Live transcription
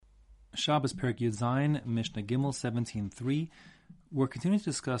Shabbos Perek Yud Zayin, Mishnah Gimel 17.3. We're continuing to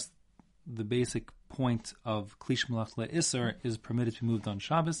discuss the basic point of Klish Malach Le'Isser is permitted to be moved on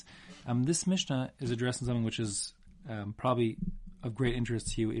Shabbos. This Mishnah is addressing something which is probably of great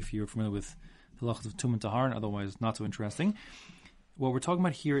interest to you if you're familiar with the halachos of Tum and Tahar, and otherwise not so interesting. What we're talking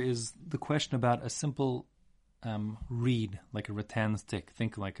about here is the question about a simple reed, like a rattan stick.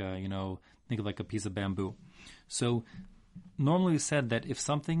 Think of like a piece of bamboo. So normally we said that if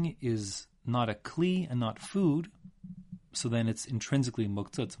something is not a kli and not food, so then it's intrinsically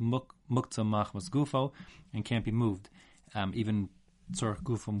muktzah. It's muktzah machmas gufo and can't be moved. Even tzorach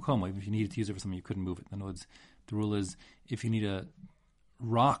gufo mkomo, even if you needed to use it for something, you couldn't move it. In other words, the rule is if you need a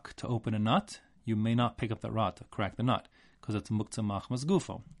rock to open a nut, you may not pick up that rock to crack the nut because it's muktzah machmas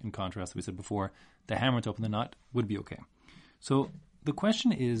gufo. In contrast, we said before, the hammer to open the nut would be okay. So the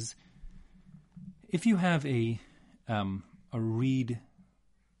question is, if you have a reed,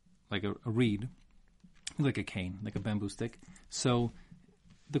 like a reed, like a cane, like a bamboo stick. So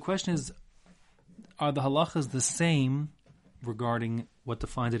the question is, are the halachas the same regarding what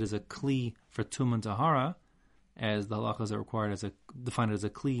defines it as a kli for tum and tahara as the halachas that required define it as a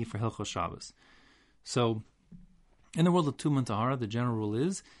kli for hilchos Shabbos? So in the world of tum and tahara, the general rule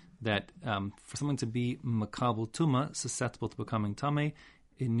is that for something to be makabel tuma, susceptible to becoming tameh,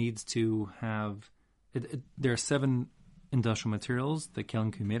 it needs to have. There are 7 industrial materials that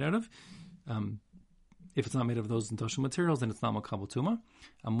kelim can be made out of. If it's not made of those industrial materials, then it's not makabel tuma.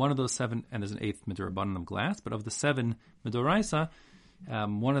 One of those 7, and there's an 8th midorabanan of glass, but of the 7 midoraisa,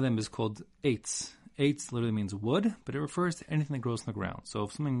 one of them is called eitz. Eitz literally means wood, but it refers to anything that grows from the ground. So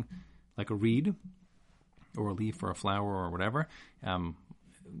if something like a reed, or a leaf, or a flower, or whatever,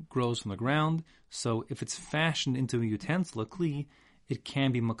 grows from the ground, so if it's fashioned into a utensil, a kli, it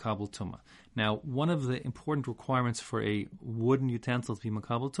can be makabel tuma. Now, one of the important requirements for a wooden utensil to be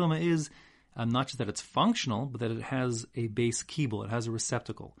makabel tuma is not just that it's functional, but that it has a base kibble, it has a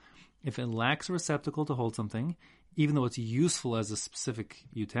receptacle. If it lacks a receptacle to hold something, even though it's useful as a specific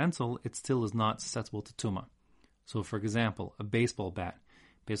utensil, it still is not susceptible to tuma. So, for example, a baseball bat.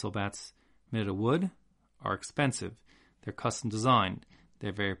 Baseball bats made out of wood are expensive. They're custom designed.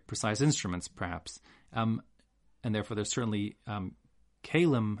 They're very precise instruments, perhaps. And therefore, they're certainly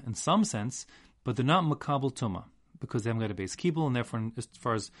kalim in some sense, but they're not makabel tuma because they haven't got a base kibble, and therefore, as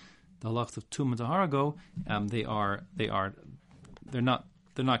far as the halachas of tum and tahara go, they're not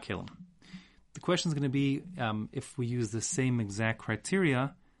kalim. The question is going to be if we use the same exact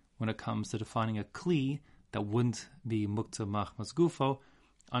criteria when it comes to defining a kli that wouldn't be muktzah machmas gufo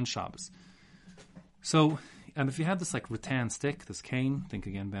on Shabbos. So, if you have this like rattan stick, this cane, think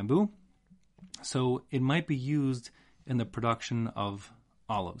again bamboo, so it might be used in the production of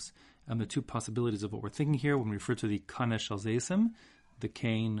olives. The 2 possibilities of what we're thinking here when we refer to the kanesh al zeisim, the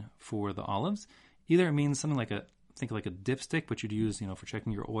cane for the olives, either it means something like a dipstick, which you'd use, for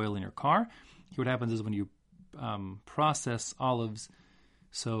checking your oil in your car. Here, what happens is when you process olives,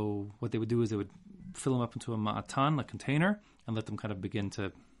 so what they would do is they would fill them up into a ma'atan, a container, and let them kind of begin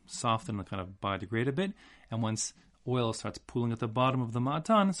to soften and kind of biodegrade a bit. And once oil starts pooling at the bottom of the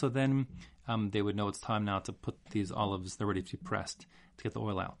ma'atan, so then they would know it's time now to put these olives, they're ready to be pressed to get the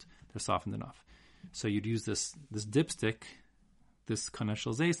oil out. They're softened enough. So you'd use this dipstick, this kanesh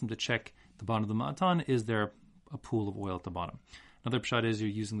al zeisim, to check the bottom of the ma'atan, is there a pool of oil at the bottom? Another pshat is you're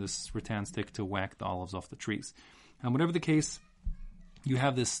using this rattan stick to whack the olives off the trees. And whatever the case, you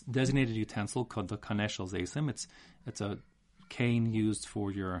have this designated utensil called the kanesh al zeisim. It's a cane used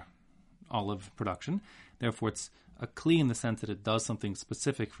for your olive production. Therefore, it's a kli in the sense that it does something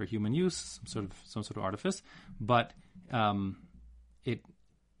specific for human use, some sort of artifice, but it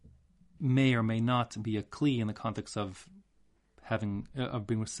may or may not be a kli in the context of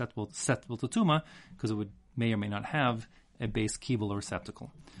being susceptible to tuma, because it may or may not have a base kibble or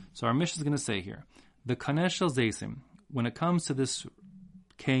receptacle. So our Mishnah is going to say here, the kanesh al zeisim, when it comes to this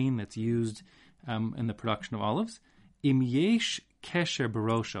cane that's used in the production of olives, im yesh kesher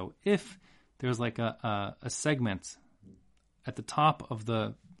barosho, if there's like a segment at the top of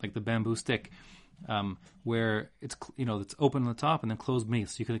the bamboo stick where it's it's open on the top and then closed beneath,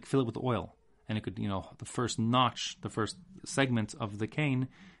 so you could fill it with oil, and it could the first notch, the first segment of the cane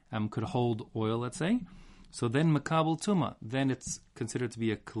could hold oil, let's say. So then makabel tuma, then it's considered to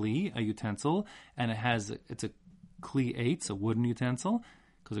be a kli, a utensil, and it's a kli eitz, a wooden utensil,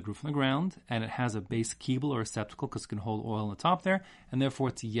 because it grew from the ground, and it has a base kibble or receptacle because it can hold oil on the top there, and therefore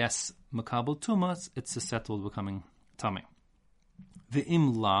it's yes makabel tuma, it's susceptible to becoming tameh. The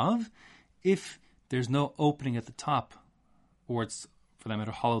im lav, if there's no opening at the top, or it's for that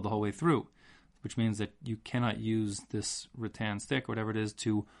matter hollow the whole way through, which means that you cannot use this rattan stick or whatever it is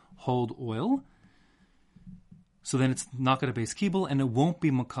to hold oil. So then it's not going to base kibble, and it won't be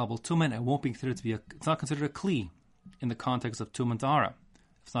makabel tumah, and it won't be considered to be it's not considered a kli in the context of tumah tahara.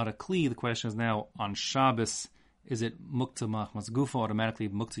 If it's not a kli, the question is now on Shabbos, is it mukta machmas gufa, automatically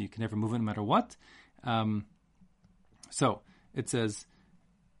mukta, you can never move it no matter what. So it says,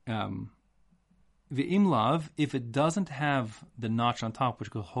 the imlav, if it doesn't have the notch on top which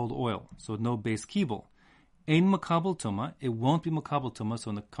could hold oil, so no base kibble, ein makabel tumah, it won't be makabel tumah, so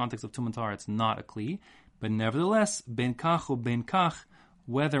in the context of tumah tahara, it's not a kli. But nevertheless, ben kach or ben kach,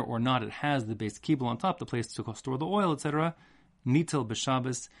 whether or not it has the base kibble on top, the place to store the oil, etc., nitel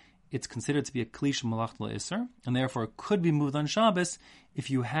b'Shabbos, it's considered to be a klish malach l'isser, and therefore it could be moved on Shabbos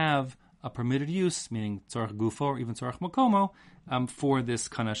if you have a permitted use, meaning tzorach gufo or even tzorach makomo, for this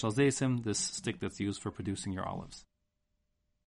kanesh al zeisim, this stick that's used for producing your olives.